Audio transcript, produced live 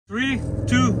3,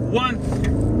 2, 1.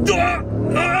 Oh,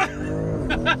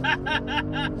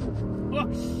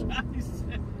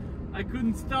 Scheiße. I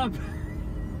couldn't stop.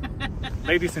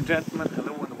 Ladies and gentlemen,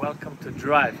 hello and welcome to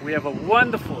Drive. We have a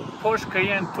wonderful Porsche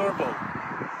Cayenne Turbo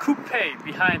Coupe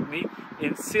behind me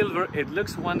in silver. It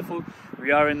looks wonderful.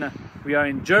 We are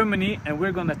in Germany and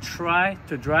we're gonna try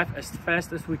to drive as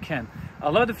fast as we can.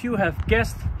 A lot of you have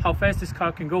guessed how fast this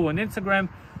car can go on Instagram.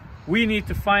 We need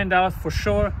to find out for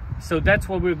sure, so that's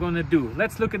what we're gonna do.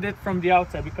 Let's look at it from the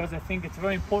outside because I think it's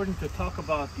very important to talk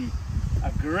about the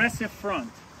aggressive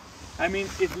front. I mean,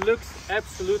 it looks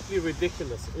absolutely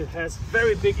ridiculous. It has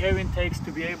very big air intakes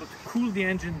to be able to cool the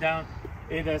engine down.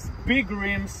 It has big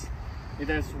rims, it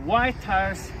has wide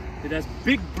tires, it has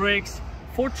big brakes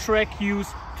for track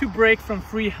use to brake from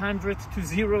 300 to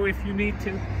 0 if you need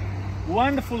to.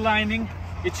 Wonderful lining.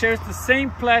 It shares the same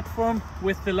platform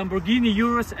with the Lamborghini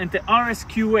Urus and the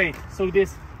RSQA. So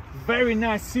this very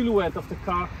nice silhouette of the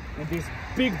car and this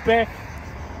big back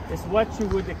is what you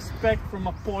would expect from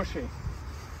a Porsche.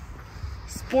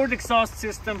 Sport exhaust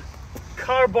system,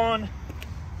 carbon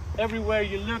everywhere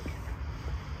you look.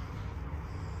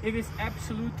 It is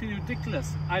absolutely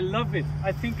ridiculous. I love it.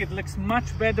 I think it looks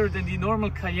much better than the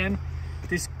normal Cayenne.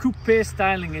 This coupe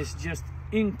styling is just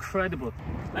incredible.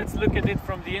 Let's look at it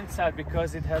from the inside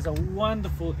because it has a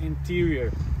wonderful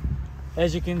interior.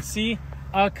 As you can see,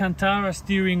 Alcantara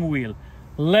steering wheel,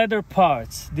 leather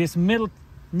parts. This middle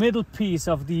piece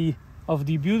of the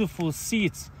beautiful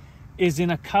seats is in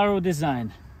a Caro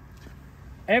design.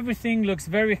 Everything looks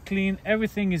very clean.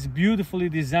 Everything is beautifully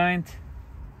designed.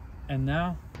 And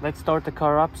now let's start the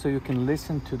car up so you can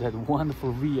listen to that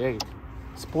wonderful V8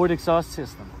 sport exhaust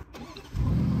system.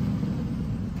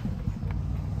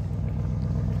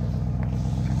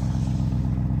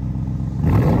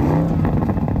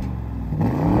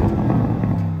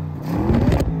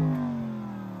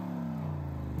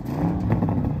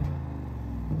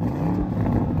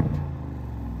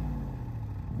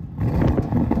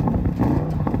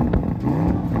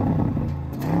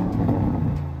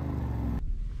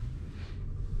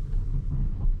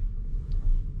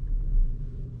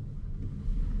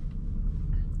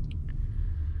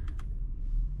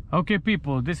 Okay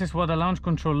people, this is what a launch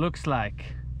control looks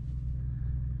like.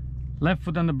 Left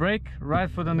foot on the brake, right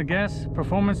foot on the gas,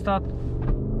 performance start.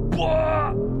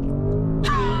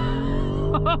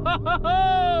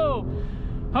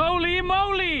 Holy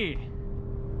moly!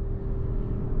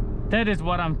 That is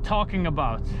what I'm talking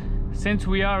about. Since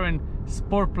we are in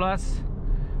Sport Plus,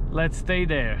 let's stay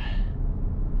there.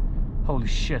 Holy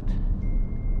shit.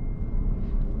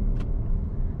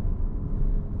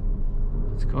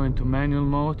 Go into manual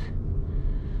mode.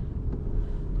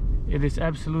 It is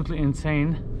absolutely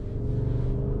insane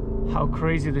how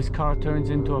crazy this car turns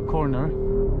into a corner.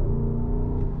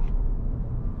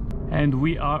 And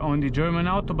we are on the German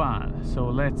Autobahn, so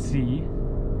let's see.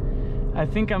 I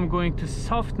think I'm going to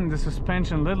soften the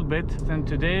suspension a little bit. Then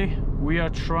today we are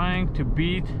trying to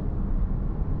beat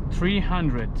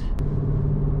 300.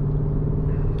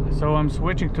 So I'm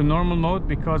switching to normal mode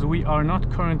because we are not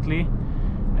currently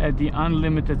at the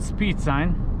unlimited speed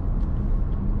sign,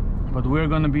 but we're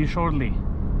gonna be shortly.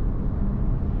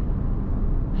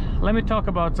 Let me talk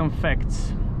about some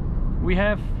facts. We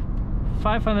have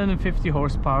 550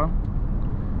 horsepower,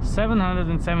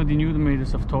 770 newton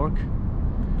meters of torque,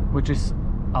 which is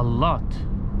a lot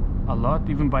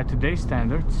even by today's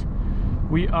standards.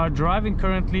 We are driving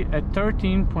currently at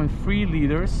 13.3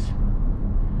 liters.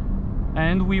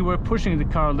 And we were pushing the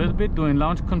car a little bit, doing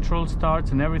launch control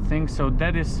starts and everything, so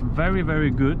that is very,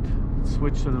 very good. Let's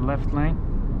switch to the left lane.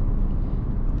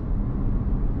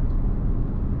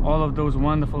 All of those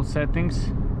wonderful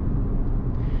settings.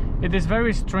 It is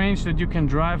very strange that you can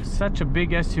drive such a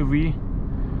big SUV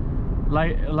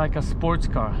like a sports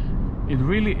car. It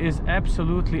really is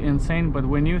absolutely insane, but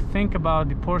when you think about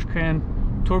the Porsche Cayenne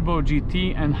Turbo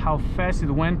GT and how fast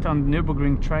it went on the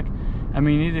Nürburgring track, I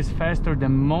mean, it is faster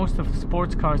than most of the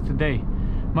sports cars today.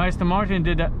 My Aston Martin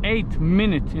did an 8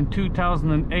 minute in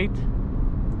 2008.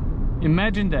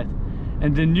 Imagine that.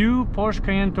 And the new Porsche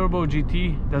Cayenne Turbo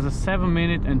GT does a 7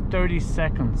 minute and 30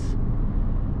 seconds.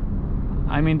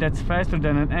 I mean, that's faster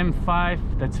than an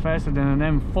M5, that's faster than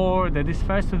an M4, that is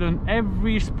faster than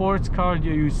every sports car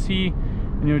you see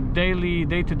in your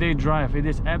day-to-day drive. It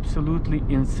is absolutely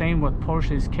insane what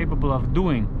Porsche is capable of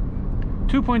doing.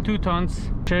 2.2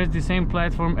 tons, shares the same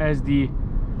platform as the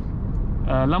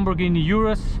Lamborghini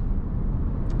Urus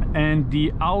and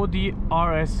the Audi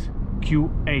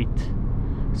RSQ8.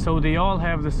 So they all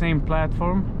have the same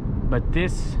platform, but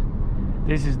this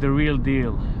is the real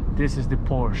deal. This is the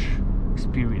Porsche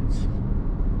experience.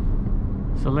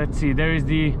 So let's see, there is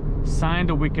the sign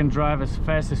that we can drive as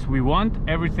fast as we want.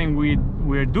 Everything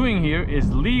we're doing here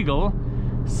is legal.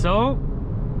 So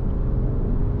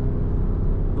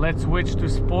let's switch to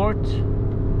sport.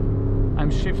 I'm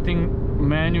shifting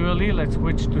manually. Let's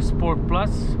switch to Sport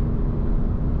Plus.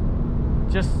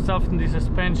 Just soften the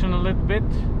suspension a little bit.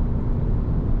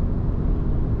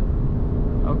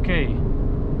 Okay.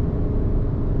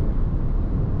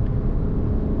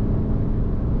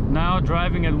 Now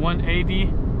driving at 180,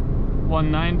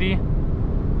 190.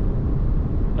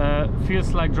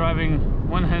 Feels like driving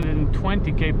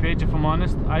 120 kph if I'm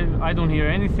honest. I don't hear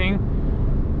anything.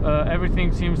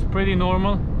 Everything seems pretty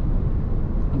normal.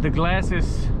 The glass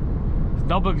is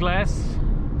double glass.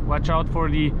 Watch out for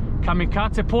the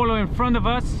kamikaze Polo in front of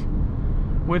us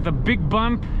with a big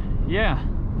bump. Yeah,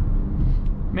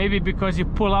 maybe because you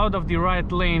pull out of the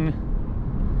right lane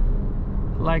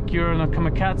like you're in a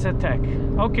kamikaze attack.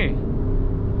 Okay,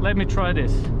 let me try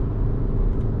this.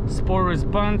 Sport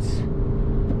response.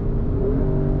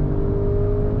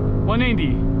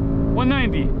 180,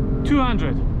 190,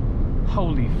 200.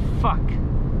 Holy fuck.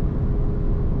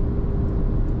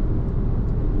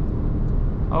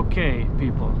 Okay,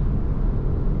 people.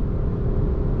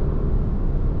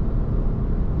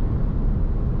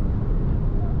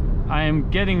 I am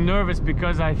getting nervous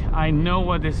because I know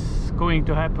what is going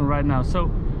to happen right now. So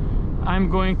I'm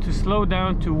going to slow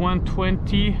down to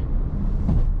 120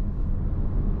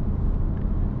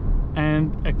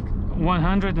 and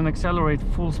 100 and accelerate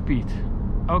full speed.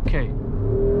 Okay.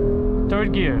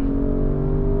 Third gear.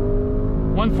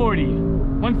 140,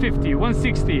 150,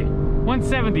 160,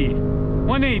 170,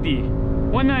 180,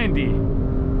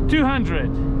 190,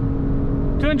 200,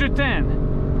 210,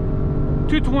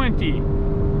 220,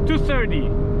 230,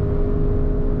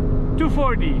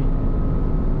 240,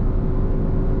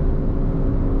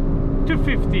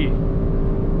 250.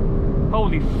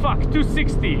 Holy fuck,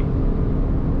 260,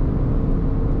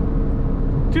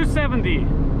 270.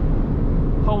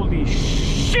 Holy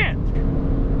shit!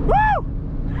 Woo!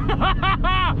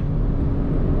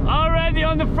 Already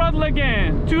on the throttle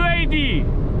again. 280.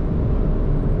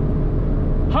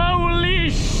 Holy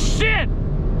shit!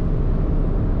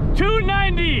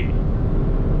 290.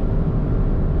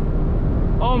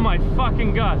 Oh my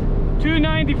fucking god.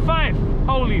 295.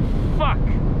 Holy fuck.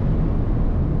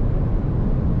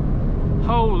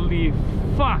 Holy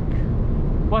fuck.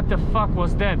 What the fuck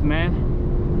was that, man?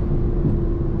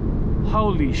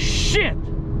 Holy shit.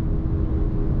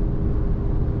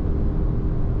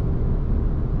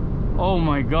 Oh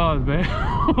my god, man.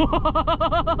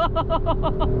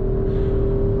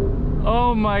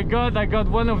 Oh my god, I got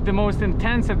one of the most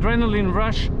intense adrenaline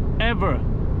rush ever.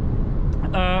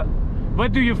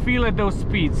 What do you feel at those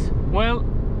speeds? Well,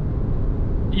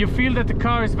 you feel that the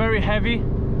car is very heavy,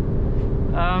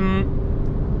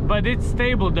 but it's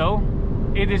stable though.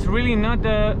 It is really not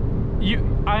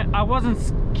I wasn't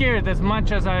scared as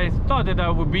much as I thought that I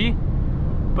would be,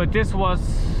 but this was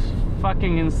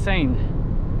fucking insane.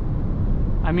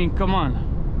 I mean, come on,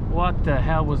 what the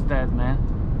hell was that, man?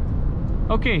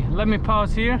 Okay, let me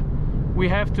pause here. We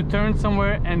have to turn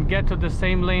somewhere and get to the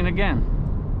same lane again.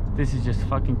 This is just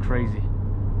fucking crazy.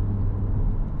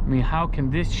 I mean, how can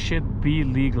this shit be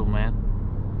legal, man?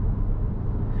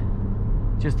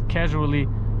 Just casually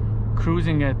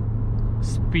cruising at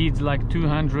speeds like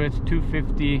 200,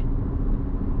 250.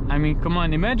 I mean, come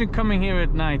on, imagine coming here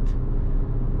at night.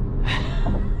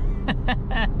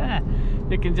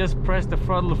 You can just press the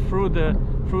throttle through the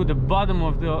bottom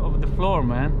of the floor,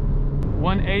 man.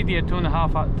 180 at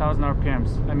 2,500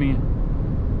 RPMs. I mean,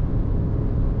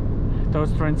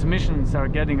 those transmissions are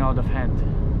getting out of hand.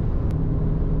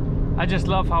 I just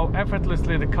love how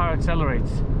effortlessly the car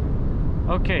accelerates.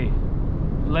 Okay,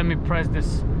 let me press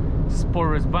this sport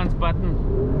response button.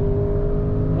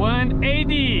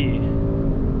 180,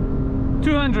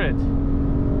 200,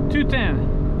 210,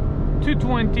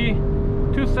 220,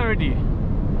 230.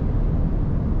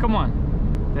 Come on,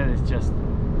 that is just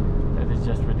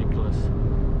ridiculous.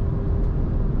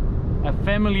 A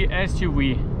family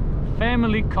SUV,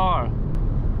 family car.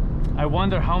 I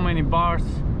wonder how many bars.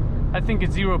 I think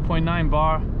it's 0.9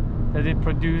 bar that it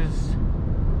produces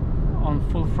on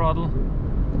full throttle.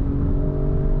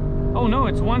 Oh no,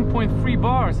 it's 1.3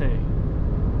 bars, eh?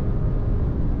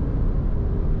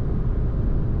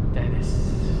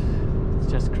 It's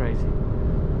just crazy.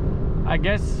 I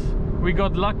guess we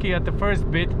got lucky at the first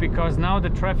bit, because now the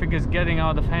traffic is getting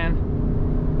out of hand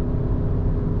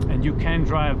and you can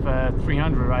drive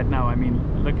 300 right now. I mean,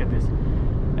 look at this.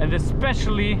 And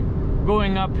especially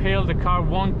going uphill, the car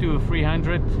won't do a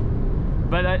 300.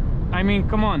 But I mean,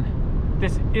 come on,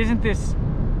 isn't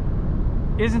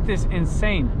Isn't this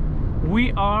insane?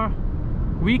 We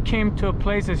came to a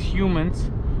place as humans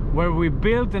where we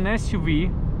build an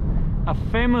SUV, a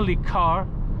family car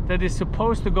that is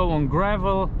supposed to go on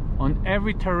gravel, on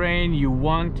every terrain you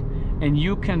want, and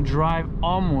you can drive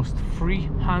almost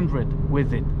 300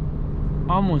 with it.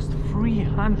 Almost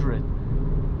 300.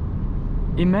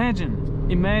 Imagine.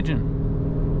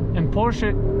 And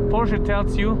Porsche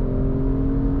tells you,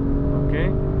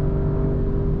 okay,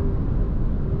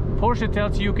 Porsche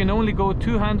tells you can only go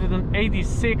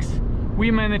 286.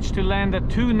 We managed to land at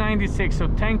 296, so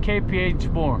 10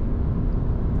 kph more.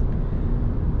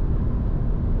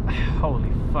 Holy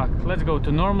fuck. Let's go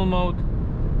to normal mode.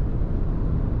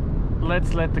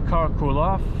 Let's let the car cool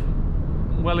off.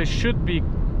 Well, it should be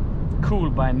cool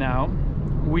by now.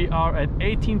 We are at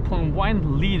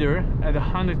 18.1 liter at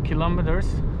 100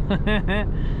 kilometers.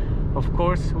 Of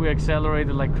course, we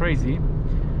accelerated like crazy.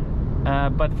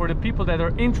 But for the people that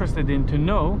are interested in to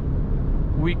know,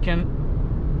 we can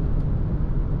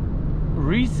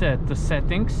reset the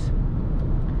settings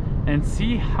and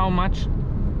see how much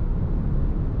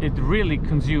it really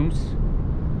consumes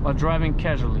while driving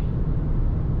casually.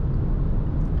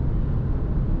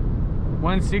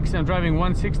 160, I'm driving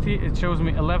 160, it shows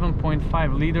me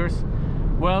 11.5 liters.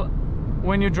 Well,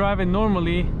 when you're driving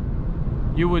normally,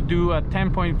 you would do a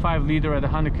 10.5 liter at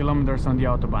 100 kilometers on the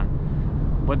Autobahn.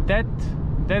 But that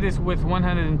is with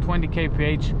 120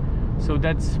 kph, so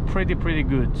that's pretty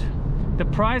good. The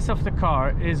price of the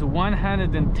car is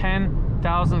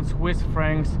 110,000 Swiss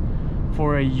francs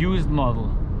for a used model.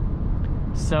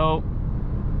 So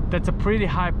that's a pretty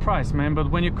high price, man. But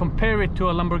when you compare it to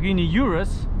a Lamborghini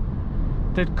Urus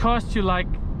that costs you like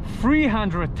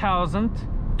 300,000,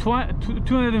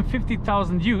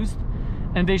 250,000 used,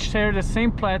 and they share the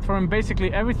same platform,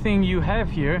 basically everything you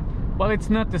have here, well, it's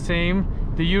not the same.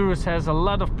 The Urus has a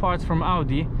lot of parts from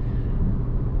Audi,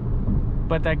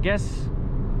 but I guess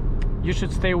you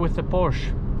should stay with the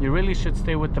Porsche. You really should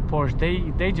stay with the Porsche.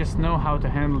 They just know how to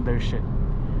handle their shit.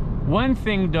 One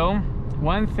thing though,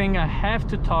 one thing I have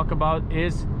to talk about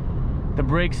is the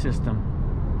brake system.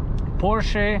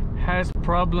 Porsche has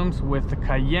problems with the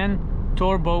Cayenne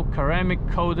Turbo ceramic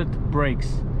coated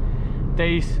brakes.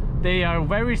 They are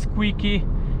very squeaky.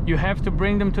 You have to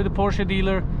bring them to the Porsche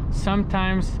dealer.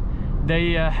 Sometimes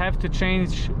they have to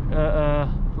change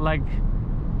like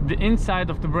the inside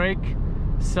of the brake,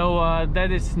 so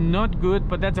that is not good,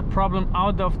 but that's a problem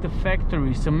out of the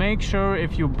factory. So make sure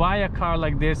if you buy a car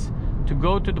like this to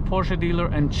go to the Porsche dealer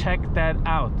and check that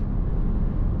out.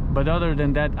 But other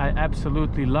than that, I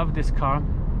absolutely love this car.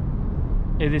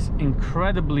 It is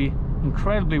incredibly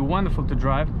wonderful to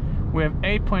drive. We have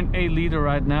 8.8 liter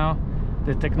right now.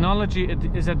 The technology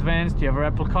is advanced. You have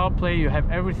Apple CarPlay, you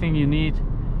have everything you need.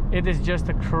 It is just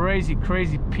a crazy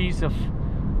piece of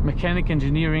mechanic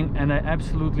engineering, and I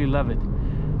absolutely love it.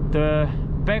 The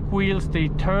back wheels, they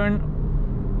turn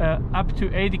up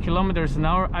to 80 kilometers an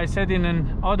hour. I said in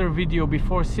another video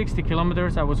before 60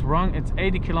 kilometers. I was wrong, it's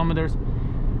 80 kilometers.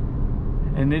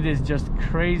 And it is just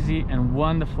crazy and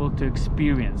wonderful to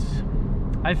experience.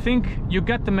 I think you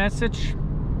got the message.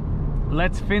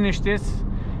 Let's finish this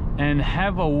and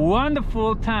have a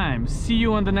wonderful time. See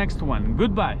you on the next one.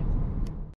 Goodbye.